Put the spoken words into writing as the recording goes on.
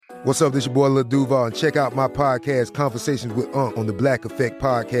What's up, this your boy Lil Duval, and check out my podcast, Conversations with Unc, on the Black Effect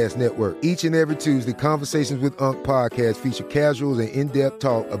Podcast Network. Each and every Tuesday, Conversations with Unc podcast feature casuals and in-depth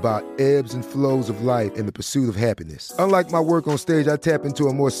talk about ebbs and flows of life and the pursuit of happiness. Unlike my work on stage, I tap into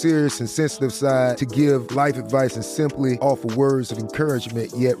a more serious and sensitive side to give life advice and simply offer words of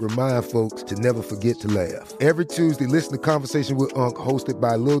encouragement, yet remind folks to never forget to laugh. Every Tuesday, listen to Conversations with Unc, hosted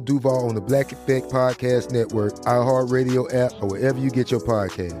by Lil Duval on the Black Effect Podcast Network, iHeartRadio app, or wherever you get your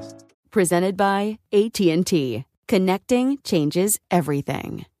podcasts. Presented by AT&T. Connecting changes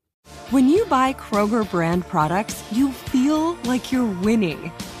everything. When you buy Kroger brand products, you feel like you're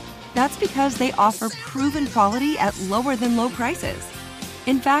winning. That's because they offer proven quality at lower than low prices.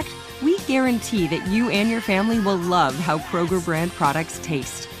 In fact, we guarantee that you and your family will love how Kroger brand products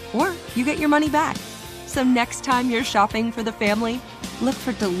taste, or you get your money back. So next time you're shopping for the family, look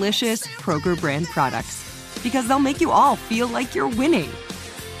for delicious Kroger brand products, because they'll make you all feel like you're winning.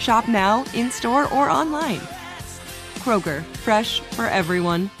 Shop now, in-store, or online. Kroger, fresh for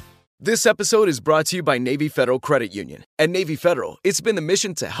everyone. This episode is brought to you by Navy Federal Credit Union. At Navy Federal, it's been the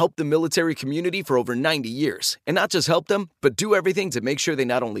mission to help the military community for over 90 years. And not just help them, but do everything to make sure they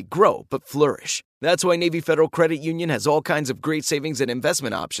not only grow, but flourish. That's why Navy Federal Credit Union has all kinds of great savings and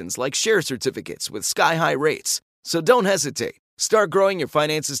investment options like share certificates with sky-high rates. So don't hesitate. Start growing your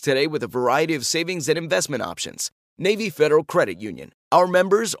finances today with a variety of savings and investment options. Navy Federal Credit Union. Our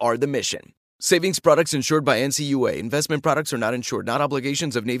members are the mission. Savings products insured by NCUA. Investment products are not insured, not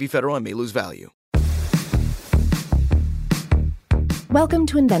obligations of Navy Federal and may lose value. Welcome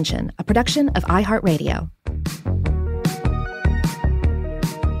to Invention, a production of iHeartRadio.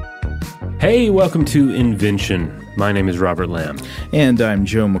 Hey, welcome to Invention. My name is Robert Lamb. And I'm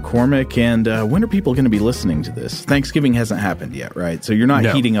Joe McCormick. And when are people going to be listening to this? Thanksgiving hasn't happened yet, right? So you're not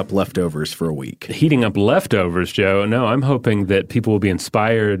heating up leftovers for a week. Heating up leftovers, Joe? No, I'm hoping that people will be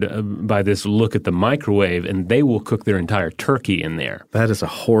inspired by this look at the microwave, and they will cook their entire turkey in there. That is a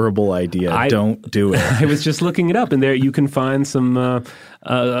horrible idea. Don't do it. I was just looking it up, and there you can find some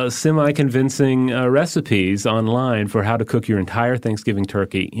semi-convincing recipes online for how to cook your entire Thanksgiving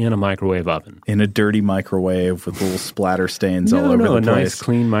turkey in a microwave oven. In a dirty microwave with little splatter stains all over the place. A nice,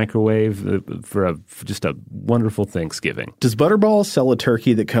 clean microwave for just a wonderful Thanksgiving. Does Butterball sell a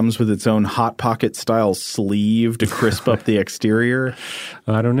turkey that comes with its own Hot Pocket-style sleeve to crisp up the exterior?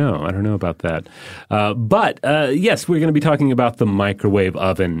 I don't know. I don't know about that. But yes, we're going to be talking about the microwave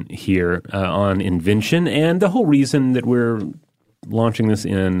oven here on Invention. And the whole reason that we're launching this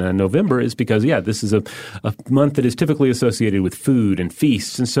in November is because, this is a month that is typically associated with food and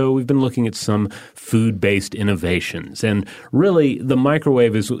feasts. And so we've been looking at some food-based innovations. And really, the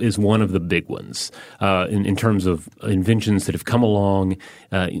microwave is one of the big ones in terms of inventions that have come along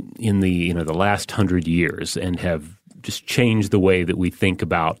in the last 100 years and have just changed the way that we think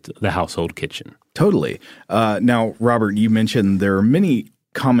about the household kitchen. Totally. Now, Robert, you mentioned there are many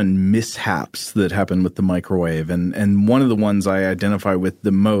common mishaps that happen with the microwave. And one of the ones I identify with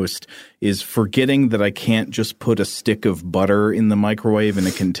the most is forgetting that I can't just put a stick of butter in the microwave in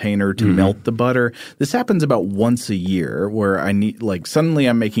a container to melt the butter. This happens about once a year where I need, suddenly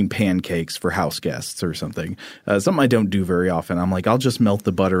I'm making pancakes for house guests or something. Something I don't do very often. I'm like, I'll just melt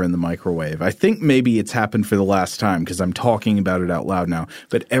the butter in the microwave. I think maybe it's happened for the last time because I'm talking about it out loud now.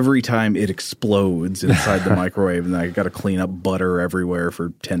 But every time it explodes inside the microwave and I got to clean up butter everywhere for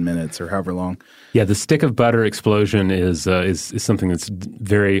 10 minutes or however long. Yeah, the stick of butter explosion is something that's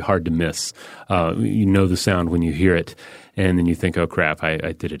very hard to miss. You know the sound when you hear it, and then you think, "Oh crap,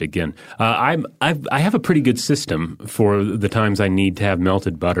 I did it again." I have a pretty good system for the times I need to have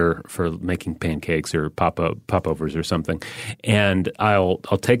melted butter for making pancakes or popovers or something, and I'll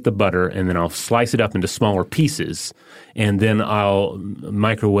take the butter and then I'll slice it up into smaller pieces, and then I'll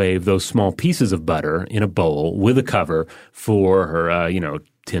microwave those small pieces of butter in a bowl with a cover for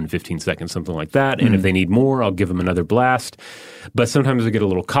 10, 15 seconds, something like that. And if they need more, I'll give them another blast. But sometimes I get a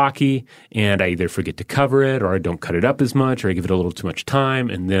little cocky and I either forget to cover it or I don't cut it up as much or I give it a little too much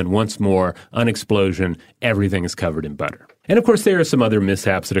time. And then once more, an explosion, everything is covered in butter. And of course, there are some other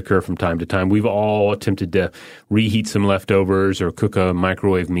mishaps that occur from time to time. We've all attempted to reheat some leftovers or cook a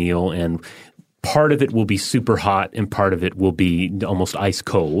microwave meal, and part of it will be super hot and part of it will be almost ice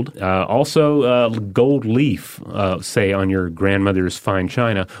cold. Also, gold leaf, say on your grandmother's fine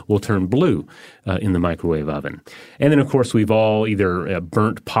china, will turn blue in the microwave oven. And then, of course, we've all either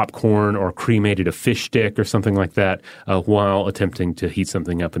burnt popcorn or cremated a fish stick or something like that while attempting to heat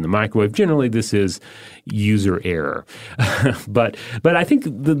something up in the microwave. Generally, this is user error. But I think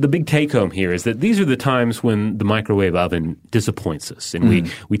the big take-home here is that these are the times when the microwave oven disappoints us,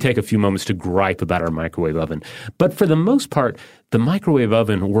 and we take a few moments to gripe about our microwave oven. But for the most part, the microwave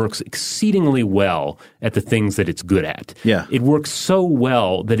oven works exceedingly well at the things that it's good at. Yeah. It works so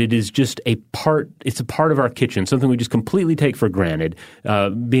well that it is just it's a part of our kitchen, something we just completely take for granted.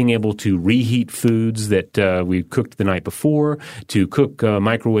 Being able to reheat foods that we cooked the night before, to cook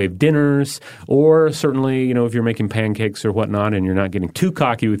microwave dinners, or certainly, if you're making pancakes or whatnot and you're not getting too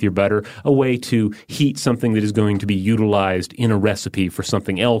cocky with your butter, a way to heat something that is going to be utilized in a recipe for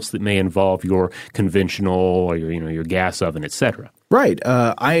something else that may involve your conventional or your gas oven, etc. Right.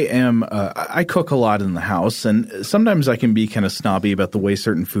 I cook a lot in the house, and sometimes I can be kind of snobby about the way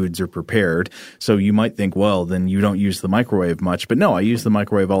certain foods are prepared. So you might think, well, then you don't use the microwave much. But no, I use the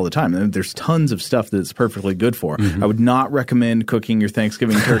microwave all the time. And there's tons of stuff that it's perfectly good for. I would not recommend cooking your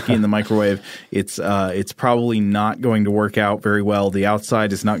Thanksgiving turkey in the microwave. It's probably not going to work out very well. The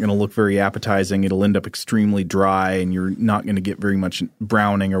outside is not going to look very appetizing. It'll end up extremely dry, and you're not going to get very much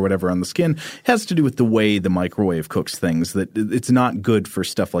browning or whatever on the skin. It has to do with the way the microwave cooks things, that it's not good for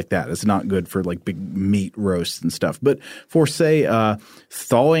stuff like that. It's not good for like big meat roasts and stuff. But for, say,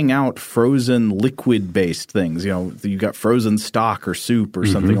 thawing out frozen liquid-based things, you got frozen stock or soup or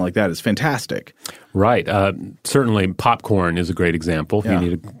something like that, is fantastic. Right. Certainly popcorn is a great example. If you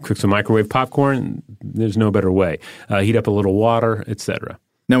need to cook some microwave popcorn, there's no better way. Heat up a little water, etc.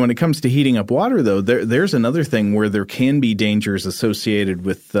 Now, when it comes to heating up water, though, there's another thing where there can be dangers associated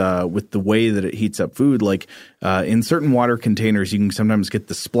with the way that it heats up food. Like in certain water containers, you can sometimes get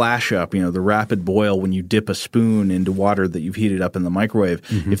the splash up, the rapid boil when you dip a spoon into water that you've heated up in the microwave.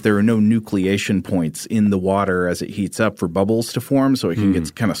 If there are no nucleation points in the water as it heats up for bubbles to form, so it can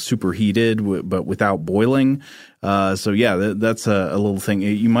get kind of superheated but without boiling. That's a little thing.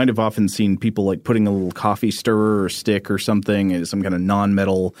 You might have often seen people like putting a little coffee stirrer or stick or something, some kind of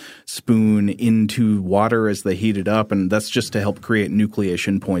non-metal spoon into water as they heat it up, and that's just to help create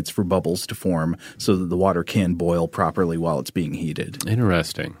nucleation points for bubbles to form so that the water can boil properly while it's being heated.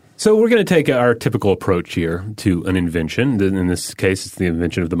 Interesting. So we're going to take our typical approach here to an invention. In this case, it's the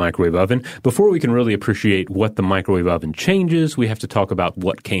invention of the microwave oven. Before we can really appreciate what the microwave oven changes, we have to talk about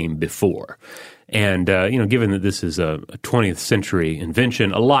what came before. And, given that this is a 20th century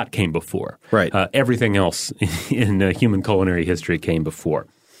invention, a lot came before. Right. Everything else in human culinary history came before.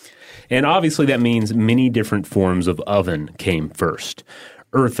 And obviously that means many different forms of oven came first.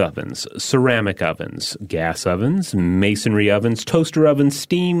 Earth ovens, ceramic ovens, gas ovens, masonry ovens, toaster ovens,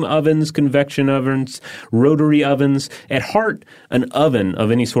 steam ovens, convection ovens, rotary ovens. At heart, an oven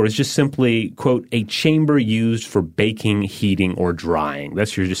of any sort is just simply, quote, a chamber used for baking, heating, or drying.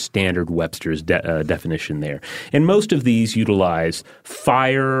 That's your just standard Webster's definition there. And most of these utilize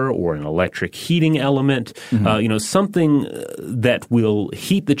fire or an electric heating element, something that will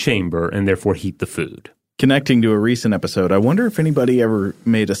heat the chamber and therefore heat the food. Connecting to a recent episode, I wonder if anybody ever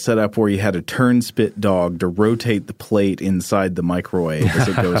made a setup where you had a turn-spit dog to rotate the plate inside the microwave as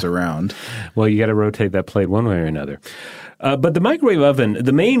it goes around. Well, you got to rotate that plate one way or another. But the microwave oven,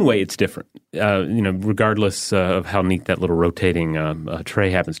 the main way it's different, regardless of how neat that little rotating tray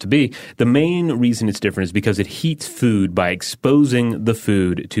happens to be, the main reason it's different is because it heats food by exposing the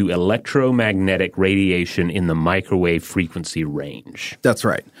food to electromagnetic radiation in the microwave frequency range. That's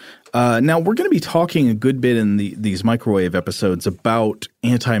right. Now, we're going to be talking a good bit in these microwave episodes about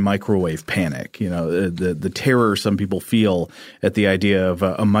anti-microwave panic, the terror some people feel at the idea of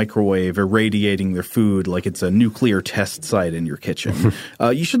a microwave irradiating their food like it's a nuclear test site in your kitchen.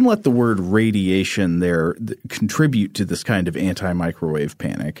 You shouldn't let the word radiation there contribute to this kind of anti-microwave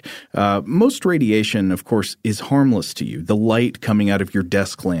panic. Most radiation, of course, is harmless to you. The light coming out of your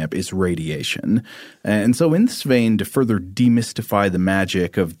desk lamp is radiation. And so in this vein, to further demystify the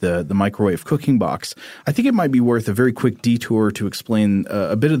magic of the microwave cooking box, I think it might be worth a very quick detour to explain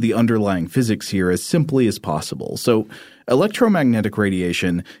a bit of the underlying physics here as simply as possible. So electromagnetic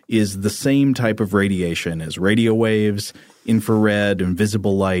radiation is the same type of radiation as radio waves, infrared,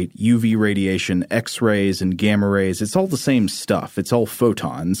 invisible light, UV radiation, X-rays, and gamma rays. It's all the same stuff. It's all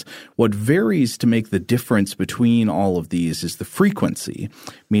photons. What varies to make the difference between all of these is the frequency,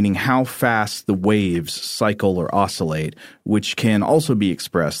 meaning how fast the waves cycle or oscillate, which can also be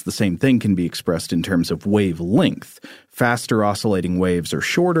expressed. The same thing can be expressed in terms of wavelength. Faster oscillating waves are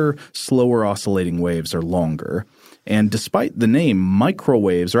shorter, slower oscillating waves are longer. And despite the name,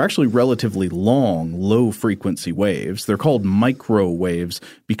 microwaves are actually relatively long, low-frequency waves. They're called microwaves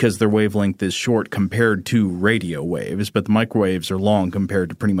because their wavelength is short compared to radio waves, but the microwaves are long compared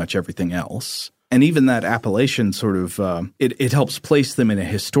to pretty much everything else. And even that appellation sort of it helps place them in a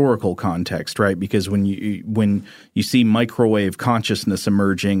historical context, right? Because when you see microwave consciousness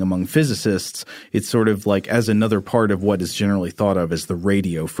emerging among physicists, it's sort of like as another part of what is generally thought of as the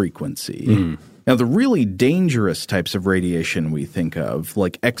radio frequency. Now, the really dangerous types of radiation we think of,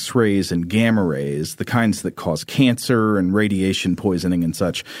 like X-rays and gamma rays, the kinds that cause cancer and radiation poisoning and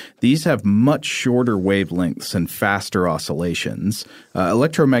such, these have much shorter wavelengths and faster oscillations.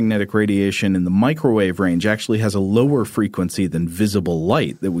 Electromagnetic radiation in the microwave range actually has a lower frequency than visible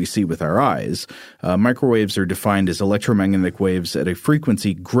light that we see with our eyes. Microwaves are defined as electromagnetic waves at a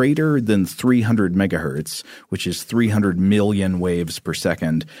frequency greater than 300 megahertz, which is 300 million waves per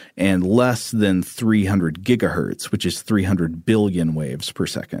second, and less than 300 gigahertz, which is 300 billion waves per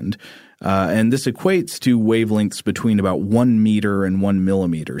second. And this equates to wavelengths between about 1 meter and 1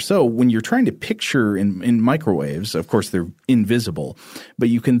 millimeter. So when you're trying to picture in microwaves, of course they're invisible, but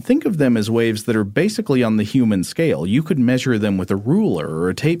you can think of them as waves that are basically on the human scale. You could measure them with a ruler or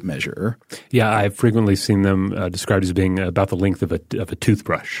a tape measure. Yeah, I've frequently seen them described as being about the length of a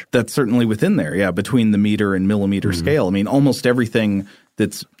toothbrush. That's certainly within there, yeah, between the meter and millimeter scale. I mean, almost everything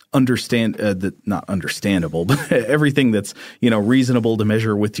that's not understandable, but everything that's, reasonable to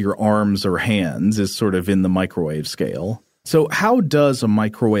measure with your arms or hands is sort of in the microwave scale. So how does a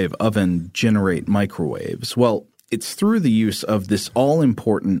microwave oven generate microwaves? Well, it's through the use of this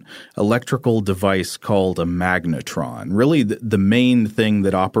all-important electrical device called a magnetron. Really, the main thing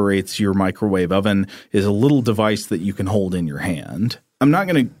that operates your microwave oven is a little device that you can hold in your hand. I'm not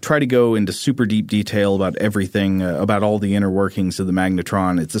going to try to go into super deep detail about everything, about all the inner workings of the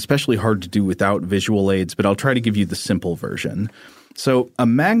magnetron. It's especially hard to do without visual aids, but I'll try to give you the simple version. So a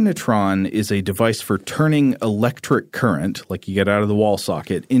magnetron is a device for turning electric current, like you get out of the wall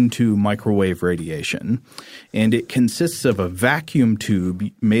socket, into microwave radiation. And it consists of a vacuum tube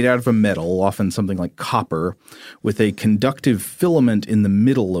made out of a metal, often something like copper, with a conductive filament in the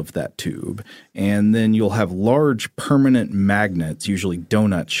middle of that tube. And then you'll have large permanent magnets, usually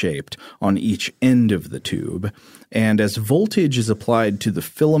donut-shaped, on each end of the tube. And as voltage is applied to the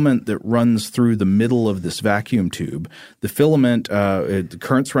filament that runs through the middle of this vacuum tube, the filament, the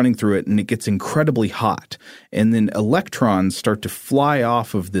current's running through it, and it gets incredibly hot. And then electrons start to fly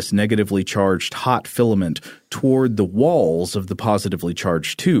off of this negatively charged hot filament toward the walls of the positively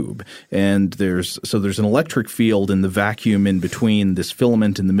charged tube. And there's an electric field in the vacuum in between this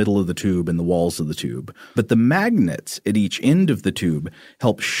filament in the middle of the tube and the walls of the tube. But the magnets at each end of the tube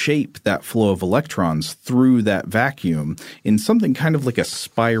help shape that flow of electrons through that vacuum in something kind of like a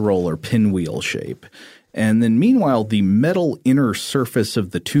spiral or pinwheel shape. And then meanwhile, the metal inner surface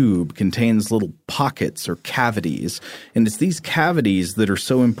of the tube contains little pockets or cavities. And it's these cavities that are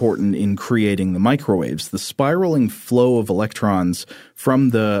so important in creating the microwaves. The spiraling flow of electrons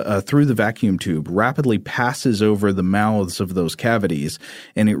from through the vacuum tube rapidly passes over the mouths of those cavities,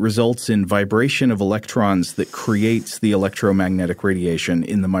 and it results in vibration of electrons that creates the electromagnetic radiation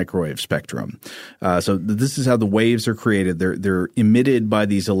in the microwave spectrum. So this is how the waves are created. They're emitted by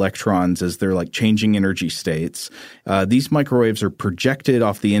these electrons as they're like changing energy states. These microwaves are projected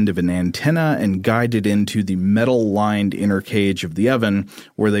off the end of an antenna and guided into the metal-lined inner cage of the oven,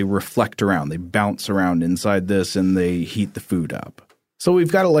 where they reflect around. They bounce around inside this, and they heat the food up. So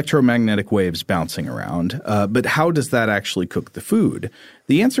we've got electromagnetic waves bouncing around, but how does that actually cook the food?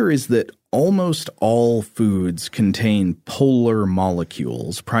 The answer is that almost all foods contain polar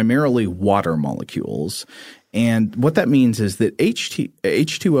molecules, primarily water molecules. And what that means is that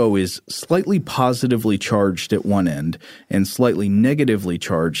H2O is slightly positively charged at one end and slightly negatively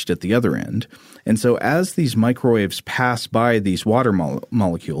charged at the other end. And so as these microwaves pass by these water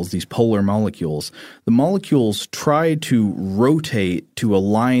molecules, these polar molecules, the molecules try to rotate to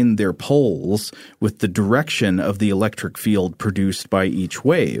align their poles with the direction of the electric field produced by each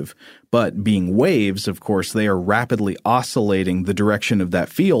wave. But being waves, of course, they are rapidly oscillating the direction of that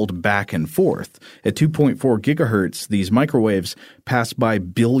field back and forth. At 2.4 gigahertz, these microwaves pass by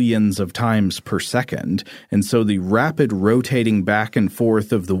billions of times per second. And so the rapid rotating back and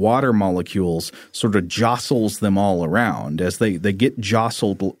forth of the water molecules sort of jostles them all around. As they get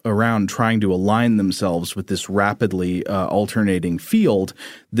jostled around trying to align themselves with this rapidly alternating field,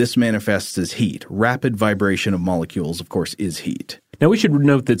 this manifests as heat. Rapid vibration of molecules, of course, is heat. Now, we should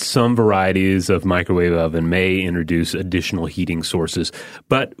note that some varieties of microwave oven may introduce additional heating sources,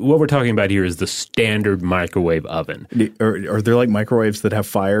 but what we're talking about here is the standard microwave oven. Are there like microwaves that have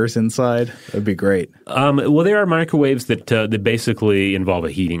fires inside? That'd be great. Well, there are microwaves that basically involve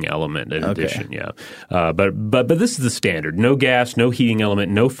a heating element in addition, yeah. But this is the standard. No gas, no heating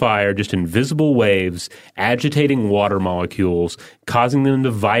element, no fire, just invisible waves agitating water molecules, causing them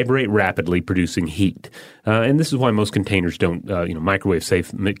to vibrate rapidly, producing heat. And this is why most containers don't,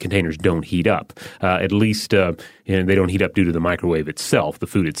 microwave-safe containers don't heat up. At least they don't heat up due to the microwave itself. The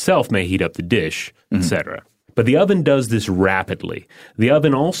food itself may heat up the dish, etc. But the oven does this rapidly. The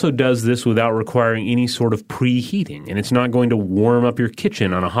oven also does this without requiring any sort of preheating, and it's not going to warm up your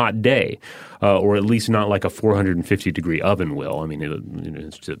kitchen on a hot day, or at least not like a 450-degree oven will. I mean,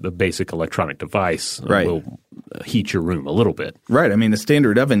 it's a basic electronic device. Right. Will heat your room a little bit. Right. I mean, a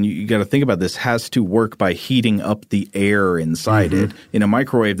standard oven, you got to think about this, has to work by heating up the air inside it. In a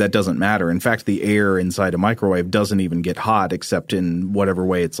microwave, that doesn't matter. In fact, the air inside a microwave doesn't even get hot except in whatever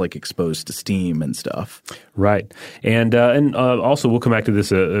way it's like exposed to steam and stuff. Right. And also, we'll come back to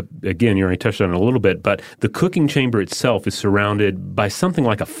this again. You already touched on it a little bit, but the cooking chamber itself is surrounded by something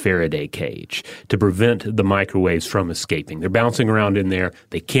like a Faraday cage to prevent the microwaves from escaping. They're bouncing around in there.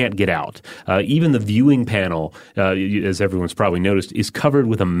 They can't get out. Even the viewing panel, as everyone's probably noticed, is covered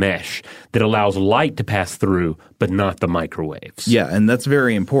with a mesh that allows light to pass through, but not the microwaves. Yeah, and that's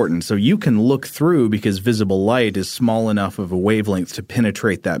very important. So you can look through because visible light is small enough of a wavelength to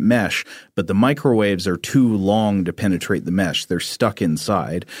penetrate that mesh, but the microwaves are too long to penetrate the mesh. They're stuck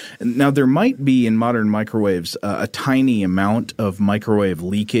inside. Now, there might be in modern microwaves a tiny amount of microwave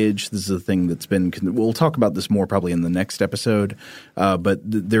leakage. This is a thing that's been – we'll talk about this more probably in the next episode, but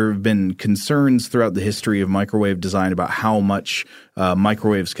there have been concerns throughout the history of microwave design about how much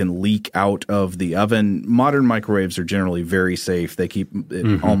microwaves can leak out of the oven. Modern microwaves are generally very safe. They keep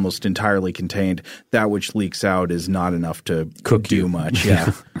it almost entirely contained. That which leaks out is not enough to do much.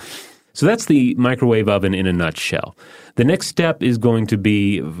 Yeah. So that's the microwave oven in a nutshell. The next step is going to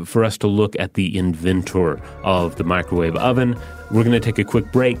be for us to look at the inventor of the microwave oven. We're going to take a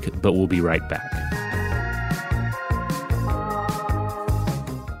quick break, but we'll be right back.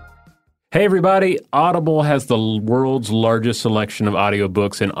 Hey everybody, Audible has the world's largest selection of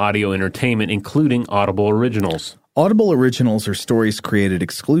audiobooks and audio entertainment, including Audible Originals. Audible Originals are stories created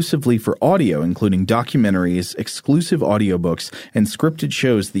exclusively for audio, including documentaries, exclusive audiobooks, and scripted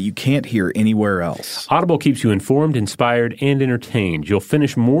shows that you can't hear anywhere else. Audible keeps you informed, inspired, and entertained. You'll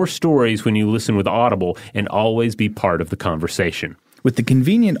finish more stories when you listen with Audible and always be part of the conversation. With the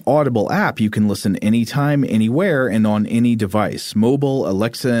convenient Audible app, you can listen anytime, anywhere, and on any device. Mobile,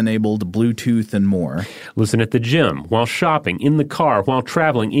 Alexa-enabled, Bluetooth, and more. Listen at the gym, while shopping, in the car, while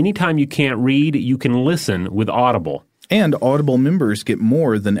traveling. Anytime you can't read, you can listen with Audible. And Audible members get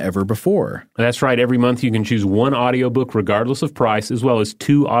more than ever before. That's right. Every month you can choose one audiobook regardless of price, as well as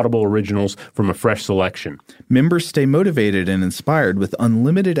 2 Audible Originals from a fresh selection. Members stay motivated and inspired with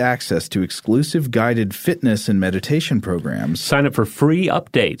unlimited access to exclusive guided fitness and meditation programs. Sign up for free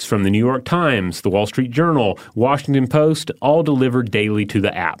updates from the New York Times, the Wall Street Journal, Washington Post, all delivered daily to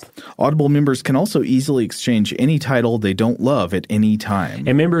the app. Audible members can also easily exchange any title they don't love at any time.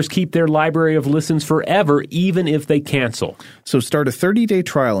 And members keep their library of listens forever, even if they cancel. So start a 30-day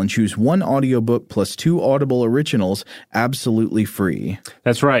trial and choose one audiobook plus 2 Audible Originals absolutely free.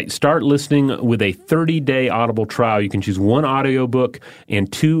 That's right. Start listening with a 30-day Audible trial. You can choose one audiobook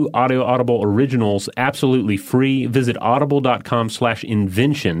and 2 Audible Originals absolutely free. Visit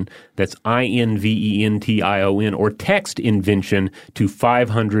audible.com/invention. That's INVENTION, or text invention to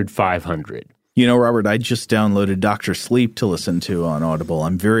 500-500. You know, Robert, I just downloaded Dr. Sleep to listen to on Audible.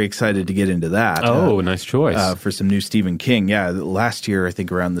 I'm very excited to get into that. Oh, nice choice. For some new Stephen King. Yeah, last year, I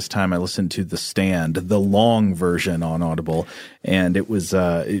think around this time, I listened to The Stand, the long version on Audible, and it was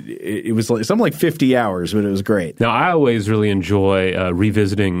it was like, something like 50 hours, but it was great. Now, I always really enjoy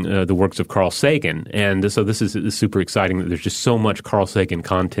revisiting the works of Carl Sagan, and so this is super exciting that there's just so much Carl Sagan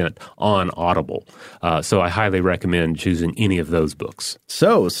content on Audible. So I highly recommend choosing any of those books.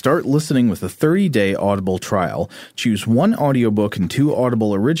 So start listening with a 30-day Audible trial. Choose one audiobook and 2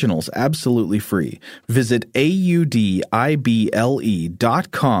 Audible Originals absolutely free. Visit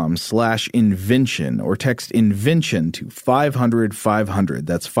audible.com/invention or text invention to 500-500.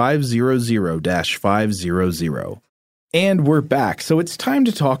 That's 500-500. And we're back. So it's time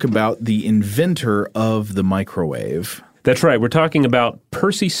to talk about the inventor of the microwave. That's right. We're talking about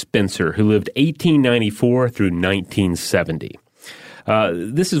Percy Spencer, who lived 1894 through 1970.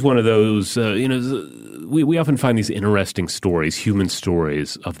 This is one of those, we often find these interesting stories, human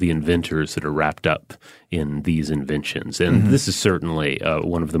stories of the inventors that are wrapped up in these inventions. And this is certainly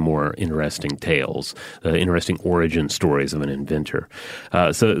one of the more interesting tales, interesting origin stories of an inventor.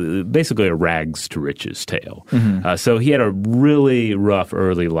 So basically a rags to riches tale. So he had a really rough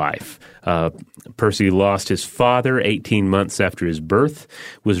early life. Percy lost his father 18 months after his birth,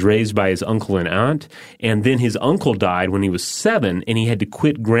 was raised by his uncle and aunt, and then his uncle died when he was 7, and he had to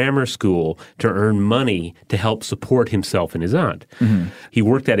quit grammar school to earn money to help support himself and his aunt. Mm-hmm. He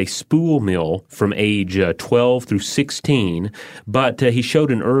worked at a spool mill from age 12 through 16, but he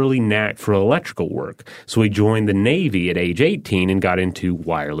showed an early knack for electrical work. So he joined the Navy at age 18 and got into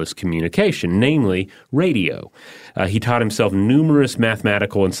wireless communication, namely radio. He taught himself numerous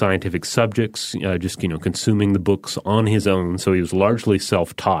mathematical and scientific subjects, just consuming the books on his own. So he was largely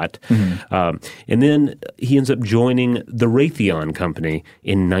self-taught. Mm-hmm. And then he ends up joining the Raytheon Company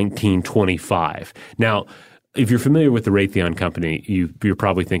in 1925. Now, if you're familiar with the Raytheon Company, you're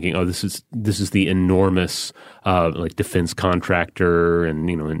probably thinking, oh, this is the enormous like defense contractor and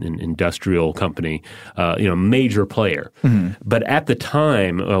an industrial company, major player. Mm-hmm. But at the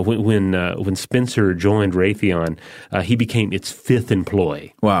time when Spencer joined Raytheon, he became its 5th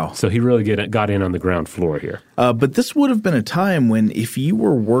employee. Wow! So he really got in on the ground floor here. But this would have been a time when, if you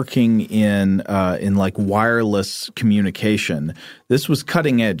were working in like wireless communication, this was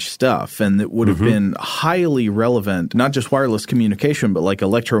cutting edge stuff, and it would have been highly relevant. Not just wireless communication, but like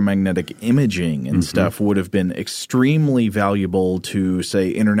electromagnetic imaging and stuff would have been extremely valuable to,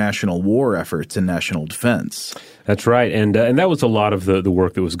 say, international war efforts and national defense. That's right, and that was a lot of the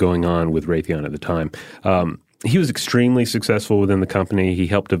work that was going on with Raytheon at the time. He was extremely successful within the company. He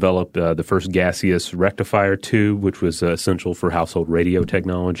helped develop the first gaseous rectifier tube, which was essential for household radio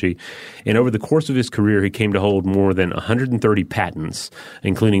technology. And over the course of his career, he came to hold more than 130 patents,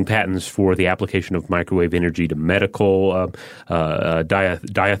 including patents for the application of microwave energy to medical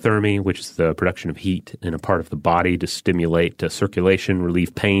diathermy, which is the production of heat in a part of the body to stimulate circulation,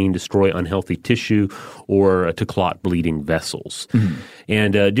 relieve pain, destroy unhealthy tissue, or to clot bleeding vessels. Mm-hmm.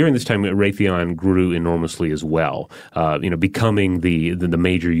 And during this time, Raytheon grew enormously as well, becoming the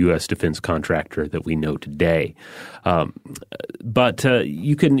major U.S. defense contractor that we know today. But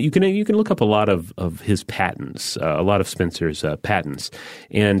you can look up a lot of his patents, a lot of Spencer's patents,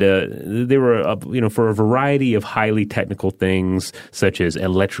 and they were for a variety of highly technical things such as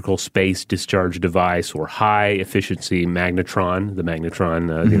electrical space discharge device or high efficiency magnetron, the magnetron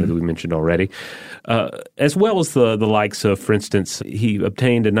that we mentioned already, as well as the likes of, for instance, he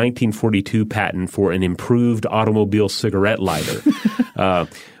obtained a 1942 patent for an improved automobile cigarette lighter.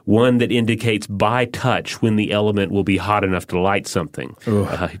 One that indicates by touch when the element will be hot enough to light something.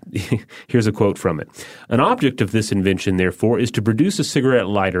 Here's a quote from it. An object of this invention, therefore, is to produce a cigarette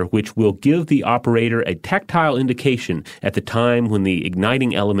lighter which will give the operator a tactile indication at the time when the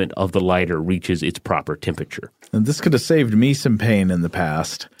igniting element of the lighter reaches its proper temperature. And this could have saved me some pain in the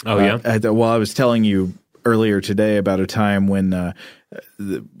past. Oh, yeah? I was telling you earlier today about a time when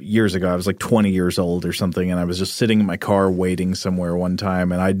years ago, I was like 20 years old or something, and I was just sitting in my car waiting somewhere one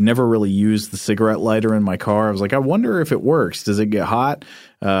time, and I'd never really used the cigarette lighter in my car. I was like, I wonder if it works. Does it get hot?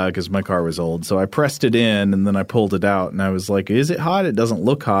 Because my car was old. So I pressed it in, and then I pulled it out, and I was like, is it hot? It doesn't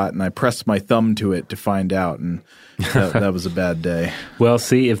look hot. And I pressed my thumb to it to find out, and that was a bad day. Well,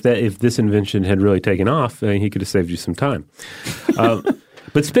 see, if this invention had really taken off, he could have saved you some time.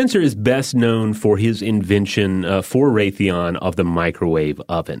 But Spencer is best known for his invention for Raytheon of the microwave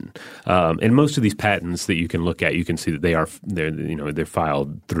oven. And most of these patents that you can look at, you can see that they're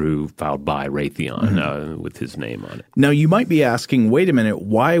filed by Raytheon with his name on it. Now, you might be asking, wait a minute,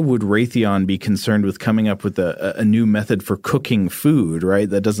 why would Raytheon be concerned with coming up with a new method for cooking food, right?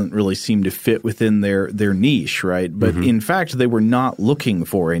 That doesn't really seem to fit within their niche, right? But in fact, they were not looking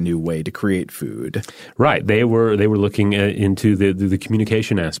for a new way to create food. Right. They were looking into the communication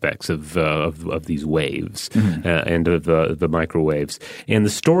aspects of these waves and of the microwaves. And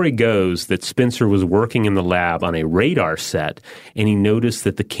the story goes that Spencer was working in the lab on a radar set, and he noticed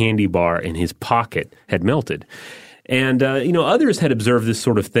that the candy bar in his pocket had melted. And, others had observed this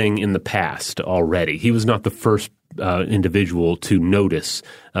sort of thing in the past already. He was not the first individual to notice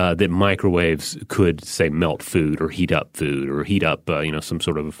that microwaves could, say, melt food or heat up some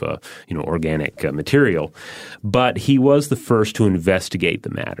sort of organic material. But he was the first to investigate the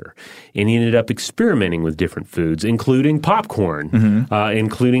matter, and he ended up experimenting with different foods, including popcorn,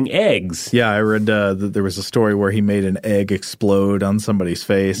 including eggs. Yeah, I read that there was a story where he made an egg explode on somebody's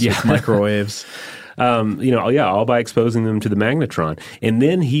face with microwaves. All by exposing them to the magnetron. And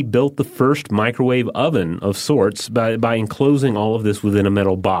then he built the first microwave oven of sorts by enclosing all of this within a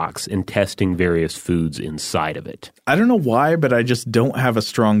metal box and testing various foods inside of it. I don't know why, but I just don't have a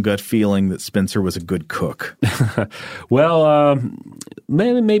strong gut feeling that Spencer was a good cook. Well,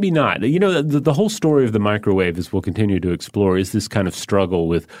 maybe not. The whole story of the microwave, as we'll continue to explore, is this kind of struggle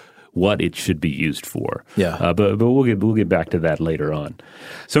with what it should be used for. Yeah. But we'll get back to that later on.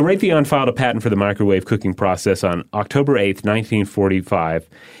 So Raytheon filed a patent for the microwave cooking process on October 8th, 1945,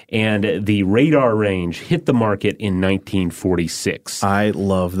 and the radar range hit the market in 1946. I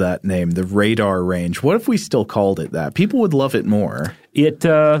love that name, the radar range. What if we still called it that? People would love it more.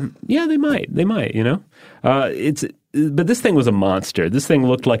 Yeah, they might, but this thing was a monster. This thing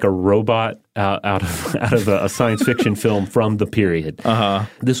looked like a robot out of a science fiction film from the period.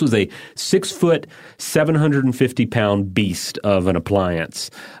 This was a 6-foot, 750-pound beast of an appliance.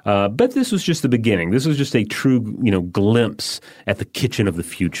 But this was just the beginning. This was just a true, glimpse at the kitchen of the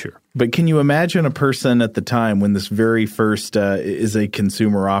future. But can you imagine a person at the time when this very first is a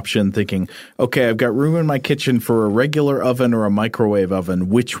consumer option thinking, okay, I've got room in my kitchen for a regular oven or a microwave oven.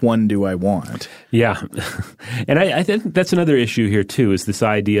 Which one do I want? Yeah. And I think that's another issue here, too, is this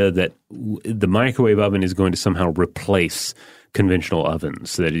idea that the microwave oven is going to somehow replace conventional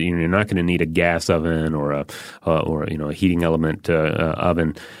ovens. That you're not going to need a gas oven or a heating element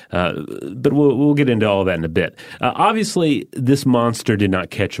oven. But we'll get into all of that in a bit. Obviously, this monster did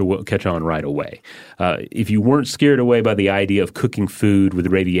not catch on right away. If you weren't scared away by the idea of cooking food with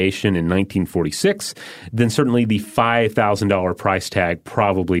radiation in 1946, then certainly the $5,000 price tag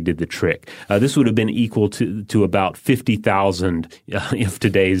probably did the trick. This would have been equal to about $50,000 of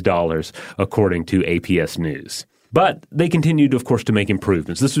today's dollars, according to APS News. But they continued, of course, to make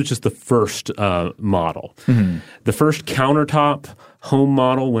improvements. This was just the first model. Mm-hmm. The first countertop home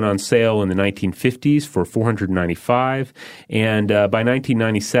model went on sale in the 1950s for $495, and by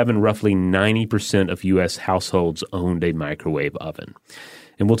 1997, roughly 90% of U.S. households owned a microwave oven.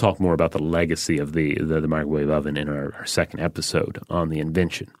 And we'll talk more about the legacy of the microwave oven in our second episode on the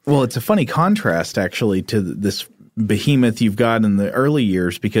invention. Well, it's a funny contrast, actually, to this behemoth you've got in the early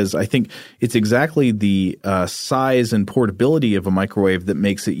years, because I think it's exactly the size and portability of a microwave that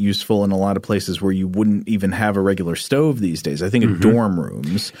makes it useful in a lot of places where you wouldn't even have a regular stove these days. I think in dorm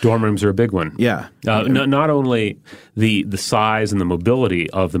rooms. Dorm rooms are a big one. Yeah. Not only the size and the mobility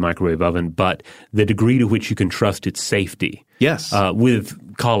of the microwave oven, but the degree to which you can trust its safety. Yes. With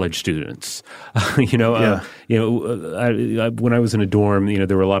college students. When I was in a dorm,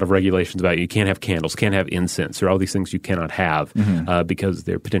 there were a lot of regulations about you can't have candles, can't have incense, or all these things you cannot have because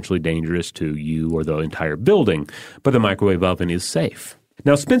they're potentially dangerous to you or the entire building. But the microwave oven is safe.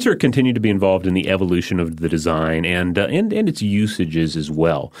 Now, Spencer continued to be involved in the evolution of the design and its usages as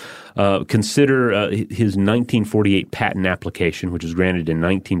well. Consider his 1948 patent application, which was granted in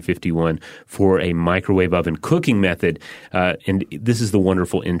 1951 for a microwave oven cooking method, and this is the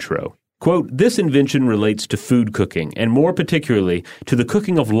wonderful intro. Quote, "This invention relates to food cooking, and more particularly to the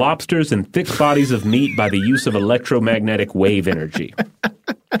cooking of lobsters and thick bodies of meat by the use of electromagnetic wave energy."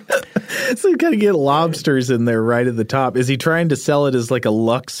 So you got to get lobsters in there right at the top. Is he trying to sell it as like a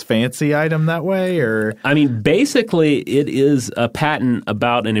luxe fancy item that way, or? I mean, basically, it is a patent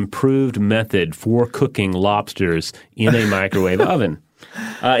about an improved method for cooking lobsters in a microwave oven.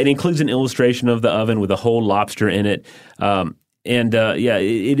 It includes an illustration of the oven with a whole lobster in it.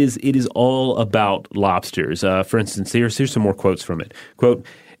 It is all about lobsters. For instance, here's some more quotes from it. Quote,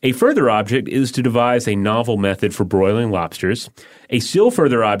 "A further object is to devise a novel method for broiling lobsters. A still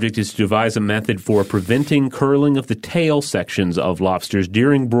further object is to devise a method for preventing curling of the tail sections of lobsters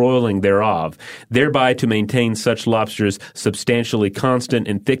during broiling thereof, thereby to maintain such lobsters substantially constant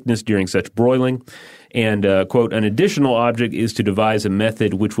in thickness during such broiling. And, quote, an additional object is to devise a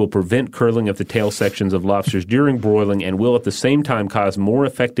method which will prevent curling of the tail sections of lobsters during broiling and will at the same time cause more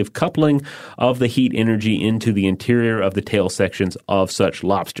effective coupling of the heat energy into the interior of the tail sections of such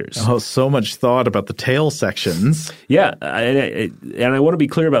lobsters." Oh, so much thought about the tail sections. Yeah, and I want to be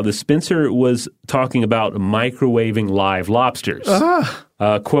clear about this. Spencer was talking about microwaving live lobsters.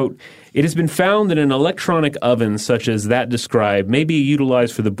 Quote, "It has been found that an electronic oven such as that described may be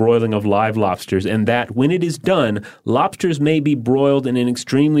utilized for the broiling of live lobsters, and that when it is done, lobsters may be broiled in an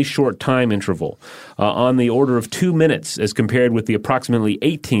extremely short time interval, on the order of 2 minutes as compared with the approximately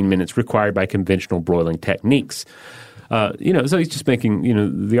 18 minutes required by conventional broiling techniques." So he's just making,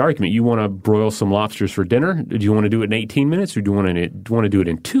 the argument. You want to broil some lobsters for dinner? Do you want to do it in 18 minutes or do you want to do it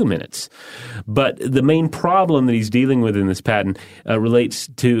in 2 minutes? But the main problem that he's dealing with in this patent relates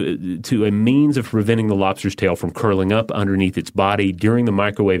to a means of preventing the lobster's tail from curling up underneath its body during the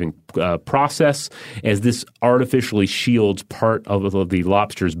microwaving process, as this artificially shields part of the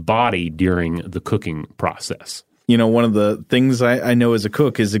lobster's body during the cooking process. One of the things I know as a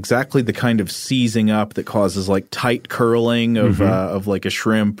cook is exactly the kind of seizing up that causes like tight curling of like a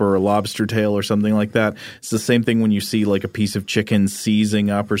shrimp or a lobster tail or something like that. It's the same thing when you see like a piece of chicken seizing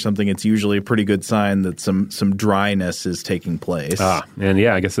up or something. It's usually a pretty good sign that some dryness is taking place. And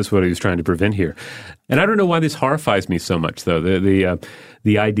yeah, I guess that's what he was trying to prevent here. And I don't know why this horrifies me so much, though.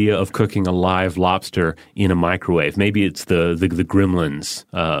 The idea of cooking a live lobster in a microwave. Maybe it's the Gremlins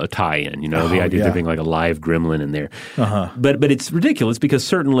tie-in, the idea of there being like a live gremlin in there. But it's ridiculous because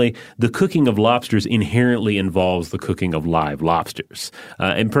certainly the cooking of lobsters inherently involves the cooking of live lobsters.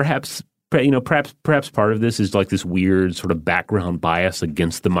 And perhaps part of this is like this weird sort of background bias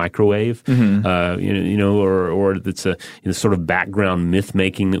against the microwave, or it's a sort of background myth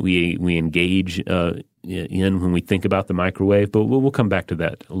making that we engage in when we think about the microwave. But we'll come back to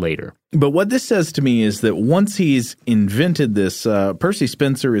that later. But what this says to me is that once he's invented this, Percy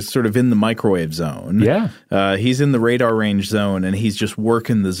Spencer is sort of in the microwave zone. Yeah. He's in the radar range zone, and he's just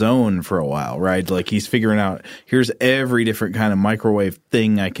working the zone for a while, right? Like he's figuring out, here's every different kind of microwave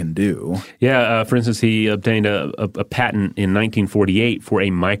thing I can do. Yeah. For instance, he obtained a patent in 1948 for a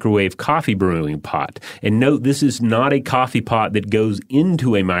microwave coffee brewing pot. And note, this is not a coffee pot that goes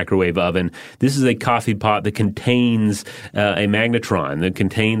into a microwave oven. This is a coffee pot that contains a magnetron, that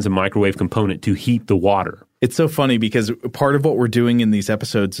contains a microwave component to heat the water. It's so funny because part of what we're doing in these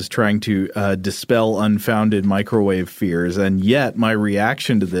episodes is trying to dispel unfounded microwave fears, and yet my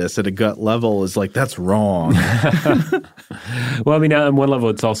reaction to this at a gut level is like, that's wrong. Well, I mean, on one level,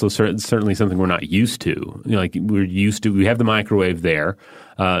 it's also certainly something we're not used to. We have the microwave there.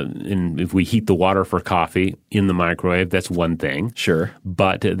 And if we heat the water for coffee in the microwave, that's one thing. Sure.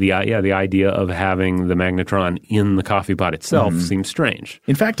 But the idea of having the magnetron in the coffee pot itself seems strange.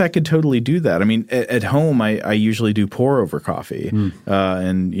 In fact, I could totally do that. I mean, at home, I usually do pour over coffee.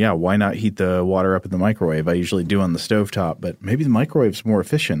 And why not heat the water up in the microwave? I usually do on the stovetop, but maybe the microwave's more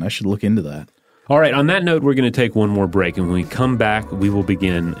efficient. I should look into that. All right, on that note, we're going to take one more break. And when we come back, we will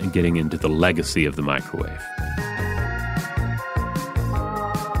begin getting into the legacy of the microwave.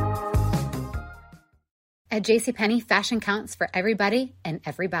 At JCPenney, fashion counts for everybody and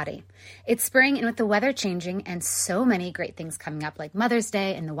everybody. It's spring, and with the weather changing and so many great things coming up like Mother's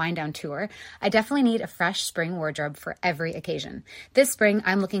Day and the Wind Down Tour, I definitely need a fresh spring wardrobe for every occasion. This spring,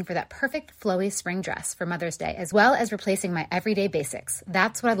 I'm looking for that perfect flowy spring dress for Mother's Day, as well as replacing my everyday basics.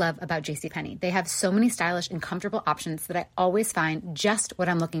 That's what I love about JCPenney. They have so many stylish and comfortable options that I always find just what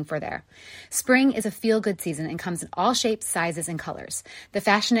I'm looking for there. Spring is a feel-good season and comes in all shapes, sizes, and colors. The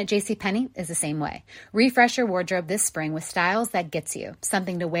fashion at JCPenney is the same way. Refresh your wardrobe this spring with styles that gets you,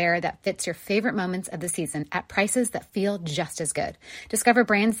 something to wear that fits your favorite moments of the season at prices that feel just as good. Discover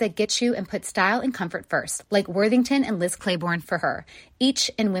brands that get you and put style and comfort first, like Worthington and Liz Claiborne for her, each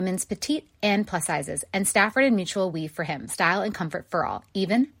in women's petite and plus sizes, and Stafford and Mutual Weave for him, style and comfort for all,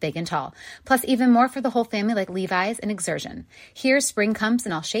 even big and tall. Plus even more for the whole family like Levi's and Exertion. Here, spring comes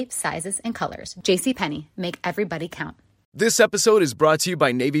in all shapes, sizes, and colors. JCPenney, make everybody count. This episode is brought to you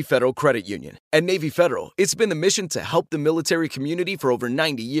by Navy Federal Credit Union. At Navy Federal, it's been the mission to help the military community for over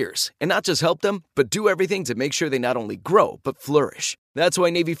 90 years. And not just help them, but do everything to make sure they not only grow, but flourish. That's why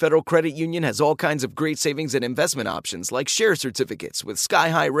Navy Federal Credit Union has all kinds of great savings and investment options like share certificates with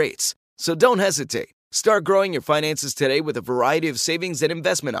sky-high rates. So don't hesitate. Start growing your finances today with a variety of savings and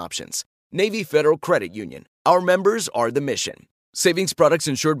investment options. Navy Federal Credit Union. Our members are the mission. Savings products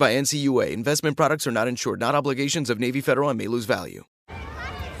insured by NCUA. Investment products are not insured, not obligations of Navy Federal and may lose value.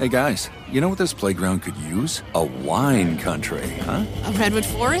 Hey guys, you know what this playground could use? A wine country, huh? A redwood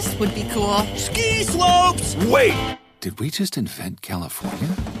forest would be cool. Ski slopes! Wait! Did we just invent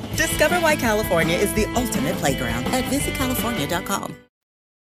California? Discover why California is the ultimate playground at visitcalifornia.com.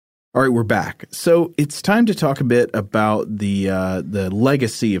 All right, we're back. So it's time to talk a bit about the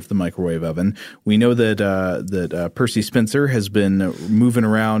legacy of the microwave oven. We know that Percy Spencer has been moving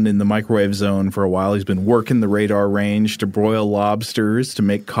around in the microwave zone for a while. He's been working the radar range to broil lobsters, to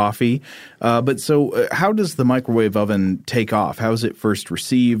make coffee. But how does the microwave oven take off? How is it first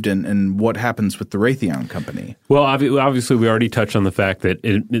received, and what happens with the Raytheon company? Well, obviously, we already touched on the fact that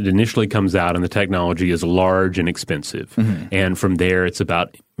it initially comes out and the technology is large and expensive. Mm-hmm. And from there, it's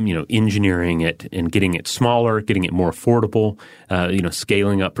about engineering it and getting it smaller, getting it more affordable,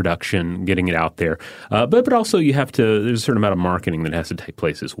 scaling up production, getting it out there. But also there's a certain amount of marketing that has to take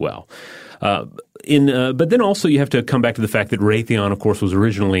place as well. But then also you have to come back to the fact that Raytheon, of course, was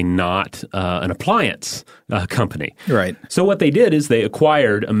originally not an appliance company. Right. So what they did is they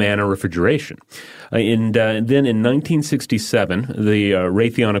acquired Amana Refrigeration. And then in 1967, the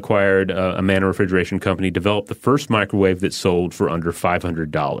Raytheon acquired Amana Refrigeration Company, developed the first microwave that sold for under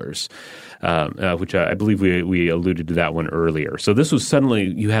 $500. Which I believe we alluded to that one earlier. So this was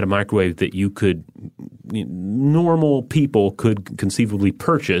suddenly you had a microwave that normal people could conceivably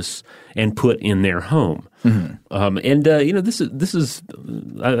purchase and put in their home. Mm-hmm. This is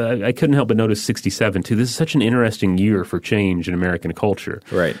I couldn't help but notice 67 too. This is such an interesting year for change in American culture.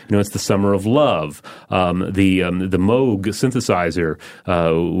 Right. It's the summer of love. The Moog synthesizer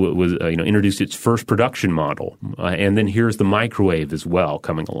was introduced its first production model, and then here's the microwave as well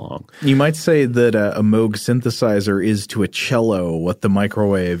coming along. You might say that a Moog synthesizer is to a cello what the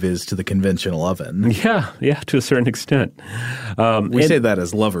microwave is to the conventional oven. Yeah, to a certain extent. We say that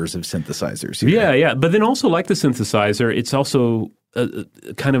as lovers of synthesizers. Yeah. But then also like the synthesizer, it's also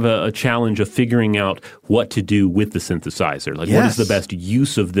kind of a challenge of figuring out what to do with the synthesizer. Like, What is the best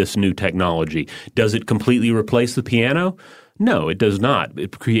use of this new technology? Does it completely replace the piano? No, it does not.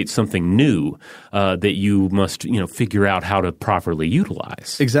 It creates something new that you must, figure out how to properly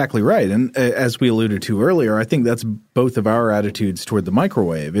utilize. Exactly right. And as we alluded to earlier, I think that's both of our attitudes toward the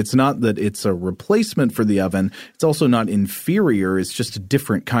microwave. It's not that it's a replacement for the oven. It's also not inferior. It's just a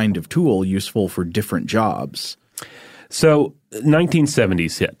different kind of tool useful for different jobs. So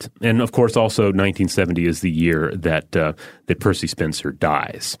 1970s hit, and of course also 1970 is the year that Percy Spencer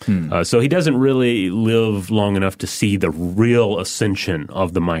dies. So he doesn't really live long enough to see the real ascension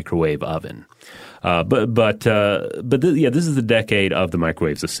of the microwave oven. But this is the decade of the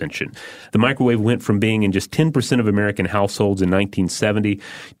microwave's ascension. The microwave went from being in just 10% of American households in 1970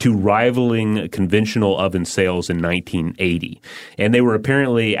 to rivaling conventional oven sales in 1980. And they were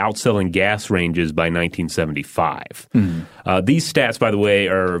apparently outselling gas ranges by 1975. These stats, by the way,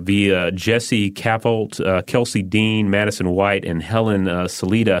 are via Jesse Cavolt, Kelsey Dean, Madison White, and Helen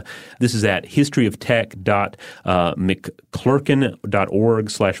Salida. This is at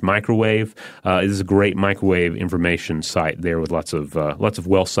historyoftech.mcclurkin.org/microwave. This is a great microwave information site there with lots of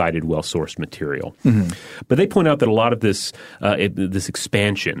well-cited, well-sourced material. Mm-hmm. But they point out that a lot of this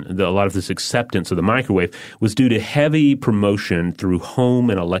expansion, a lot of this acceptance of the microwave was due to heavy promotion through home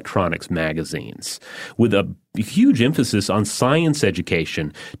and electronics magazines, with a huge emphasis on science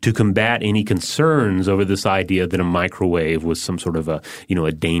education to combat any concerns over this idea that a microwave was some sort of a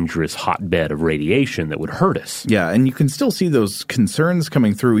dangerous hotbed of radiation that would hurt us. Yeah, and you can still see those concerns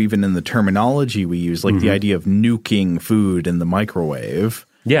coming through even in the terminology we use, like the idea of nuking food in the microwave.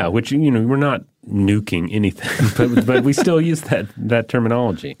 Yeah, which, we're not nuking anything, but we still use that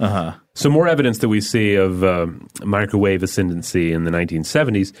terminology. Uh-huh. So more evidence that we see of microwave ascendancy in the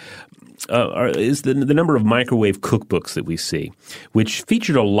 1970s is the number of microwave cookbooks that we see, which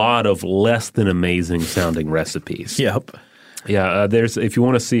featured a lot of less than amazing sounding recipes. Yep. Yeah, if you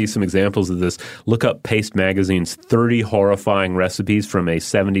want to see some examples of this, look up Paste Magazine's 30 horrifying recipes from a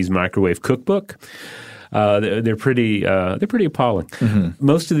 70s microwave cookbook. They're pretty appalling. Mm-hmm.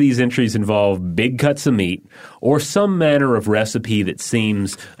 Most of these entries involve big cuts of meat or some manner of recipe that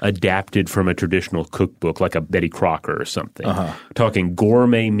seems adapted from a traditional cookbook, like a Betty Crocker or something. Uh-huh. Talking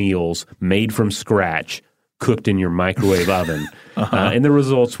gourmet meals made from scratch, cooked in your microwave oven, and the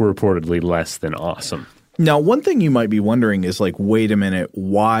results were reportedly less than awesome. Now, one thing you might be wondering is wait a minute,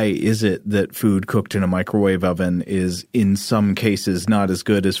 why is it that food cooked in a microwave oven is in some cases not as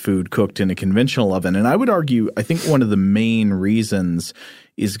good as food cooked in a conventional oven? And I would argue, I think one of the main reasons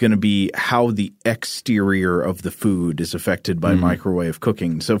is going to be how the exterior of the food is affected by microwave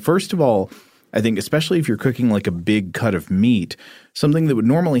cooking. So first of all, I think especially if you're cooking like a big cut of meat, something that would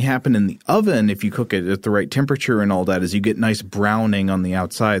normally happen in the oven if you cook it at the right temperature and all that is you get nice browning on the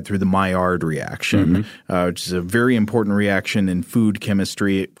outside through the Maillard reaction, which is a very important reaction in food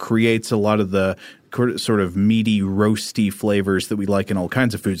chemistry. It creates a lot of the sort of meaty, roasty flavors that we like in all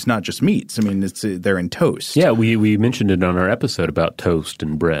kinds of foods, not just meats. I mean, they're in toast. Yeah, we mentioned it on our episode about toast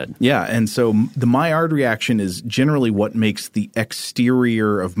and bread. Yeah, and so the Maillard reaction is generally what makes the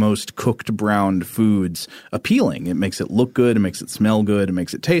exterior of most cooked browned foods appealing. It makes it look good, it makes it smell good, it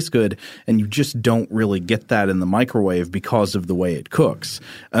makes it taste good, and you just don't really get that in the microwave because of the way it cooks.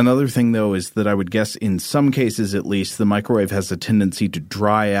 Another thing, though, is that I would guess in some cases at least, the microwave has a tendency to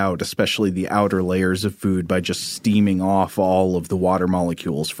dry out, especially the outer layers of food, by just steaming off all of the water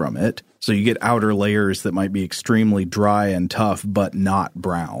molecules from it. So you get outer layers that might be extremely dry and tough but not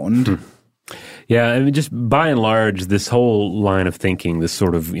browned. Yeah, I mean, just by and large, this whole line of thinking, this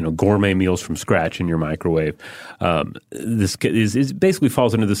sort of gourmet meals from scratch in your microwave, this basically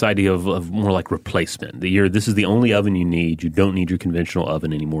falls into this idea of more like replacement. This is the only oven you need. You don't need your conventional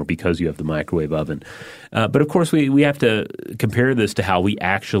oven anymore because you have the microwave oven. But of course, we have to compare this to how we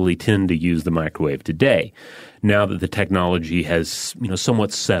actually tend to use the microwave today. Now that the technology has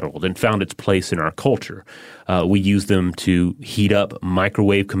somewhat settled and found its place in our culture, we use them to heat up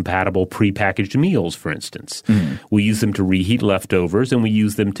microwave-compatible prepackaged meals, for instance. Mm-hmm. We use them to reheat leftovers, and we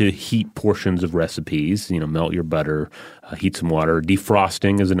use them to heat portions of recipes. Melt your butter, heat some water.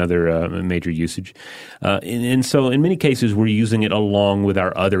 Defrosting is another major usage. And so in many cases, we're using it along with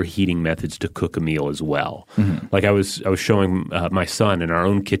our other heating methods to cook a meal as well. Mm-hmm. Like I was showing my son in our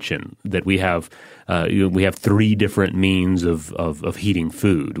own kitchen that we have three different means of heating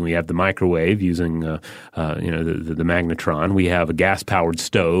food. We have the microwave using the magnetron. We have a gas-powered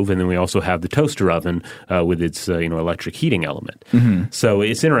stove, and then we also have the toaster oven with its electric heating element. Mm-hmm. So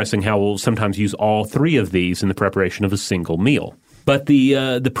it's interesting how we'll sometimes use all three of these in the preparation of a single meal. But the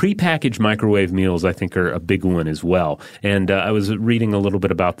prepackaged microwave meals, I think, are a big one as well. And I was reading a little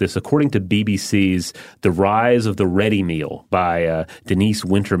bit about this. According to BBC's The Rise of the Ready Meal by Denise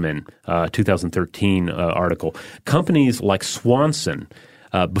Winterman, 2013 article, companies like Swanson,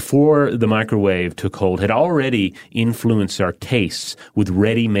 before the microwave took hold, had already influenced our tastes with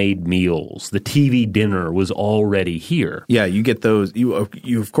ready-made meals. The TV dinner was already here. Yeah, you get those. You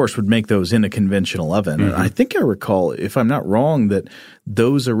of course would make those in a conventional oven. Mm-hmm. I think I recall, if I'm not wrong, that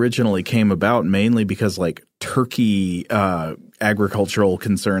those originally came about mainly because turkey agricultural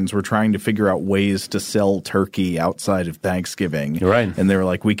concerns were trying to figure out ways to sell turkey outside of Thanksgiving. Right. And they were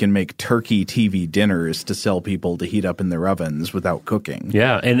like, we can make turkey TV dinners to sell people to heat up in their ovens without cooking.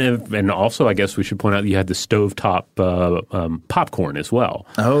 Yeah, and also I guess we should point out that you had the stovetop popcorn as well.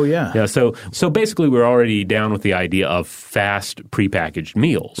 Oh, yeah. Yeah, so basically we're already down with the idea of fast prepackaged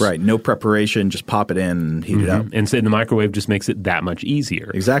meals. Right, no preparation, just pop it in and heat it up. And so the microwave just makes it that much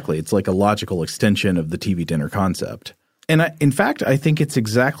easier. Exactly. It's like a logical extension of the TV dinner concept. And in fact, I think it's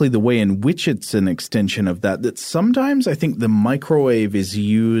exactly the way in which it's an extension of that sometimes I think the microwave is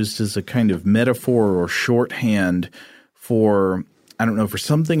used as a kind of metaphor or shorthand for, I don't know, for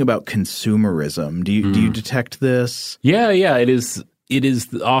something about consumerism. Do you detect this? Yeah, it is. It is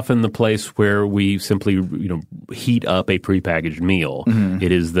often the place where we simply, heat up a prepackaged meal. Mm-hmm.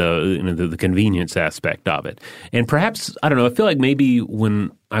 It is the convenience aspect of it. And perhaps, I don't know, I feel like maybe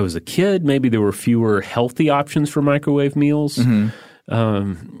when I was a kid, maybe there were fewer healthy options for microwave meals.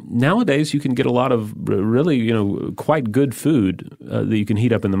 Mm-hmm. Nowadays, you can get a lot of really, quite good food that you can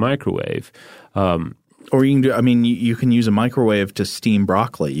heat up in the microwave. Or you can do. I mean, you can use a microwave to steam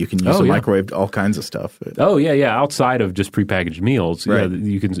broccoli. You can use a microwave to all kinds of stuff. Oh yeah. Outside of just prepackaged meals, right.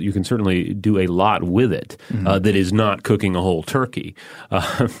 You can certainly do a lot with it that is not cooking a whole turkey.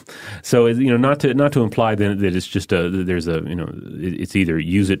 So not to imply that it's just it's either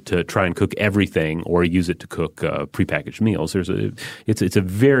use it to try and cook everything or use it to cook prepackaged meals. It's a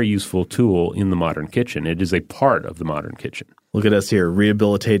very useful tool in the modern kitchen. It is a part of the modern kitchen. Look at us here,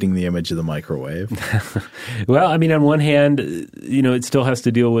 rehabilitating the image of the microwave. Well, I mean, on one hand, it still has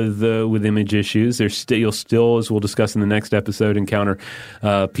to deal with image issues. You'll still, as we'll discuss in the next episode, encounter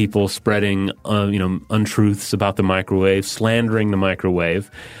people spreading untruths about the microwave, slandering the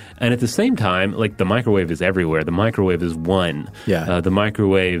microwave. And at the same time, the microwave is everywhere. The microwave is one. Yeah. The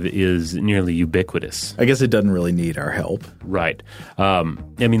microwave is nearly ubiquitous. I guess it doesn't really need our help. Right.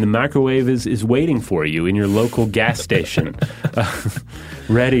 The microwave is waiting for you in your local gas station,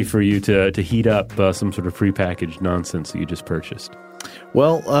 ready for you to heat up some sort of prepackaged nonsense that you just purchased.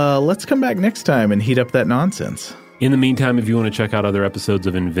 Well, let's come back next time and heat up that nonsense. In the meantime, if you want to check out other episodes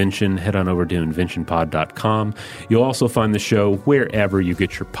of Invention, head on over to inventionpod.com. You'll also find the show wherever you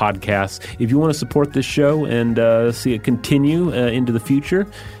get your podcasts. If you want to support this show and see it continue into the future,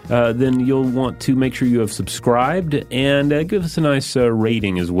 then you'll want to make sure you have subscribed and give us a nice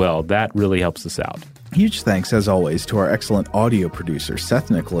rating as well. That really helps us out. Huge thanks, as always, to our excellent audio producer, Seth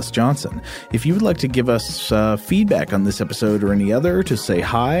Nicholas Johnson. If you would like to give us feedback on this episode or any other, to say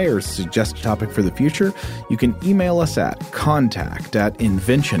hi or suggest a topic for the future, you can email us at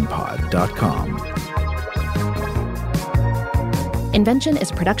contact@inventionpod.com. Invention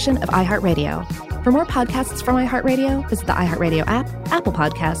is a production of iHeartRadio. For more podcasts from iHeartRadio, visit the iHeartRadio app, Apple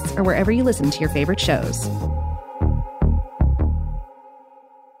Podcasts, or wherever you listen to your favorite shows.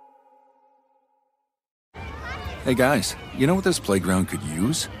 Hey guys, you know what this playground could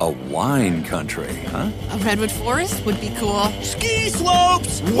use? A wine country, huh? A redwood forest would be cool. Ski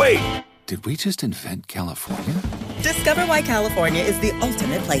slopes! Wait! Did we just invent California? Discover why California is the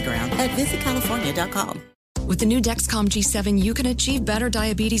ultimate playground at visitcalifornia.com. With the new Dexcom G7, you can achieve better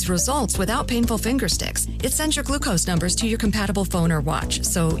diabetes results without painful finger sticks. It sends your glucose numbers to your compatible phone or watch,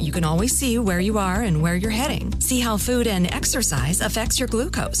 so you can always see where you are and where you're heading. See how food and exercise affects your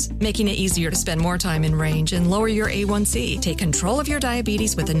glucose, making it easier to spend more time in range and lower your A1C. Take control of your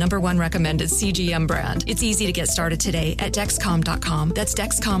diabetes with the #1 recommended CGM brand. It's easy to get started today at Dexcom.com. That's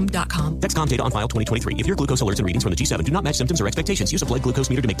Dexcom.com. Dexcom data on file 2023. If your glucose alerts and readings from the G7 do not match symptoms or expectations, use a blood glucose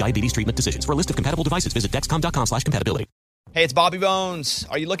meter to make diabetes treatment decisions. For a list of compatible devices, visit Dexcom.com/compatibility. Hey, it's Bobby Bones.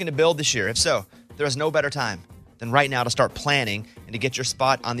 Are you looking to build this year? If so, there is no better time than right now to start planning and to get your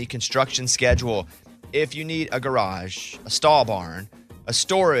spot on the construction schedule. If you need a garage, a stall barn, a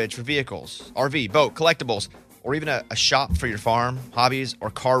storage for vehicles, RV, boat, collectibles, or even a shop for your farm, hobbies,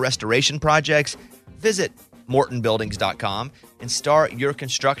 or car restoration projects, visit MortonBuildings.com and start your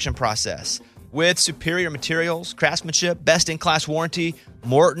construction process. With superior materials, craftsmanship, best-in-class warranty,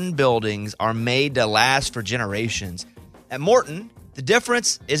 Morton Buildings are made to last for generations. At Morton, the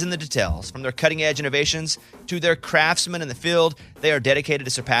difference is in the details. From their cutting-edge innovations to their craftsmen in the field, they are dedicated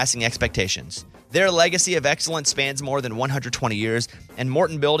to surpassing expectations. Their legacy of excellence spans more than 120 years, and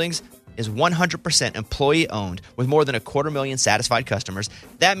Morton Buildings is 100% employee-owned with more than 250,000 satisfied customers.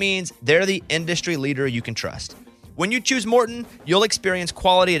 That means they're the industry leader you can trust. When you choose Morton, you'll experience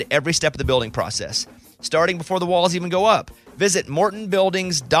quality at every step of the building process, starting before the walls even go up. Visit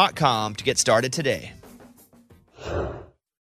MortonBuildings.com to get started today.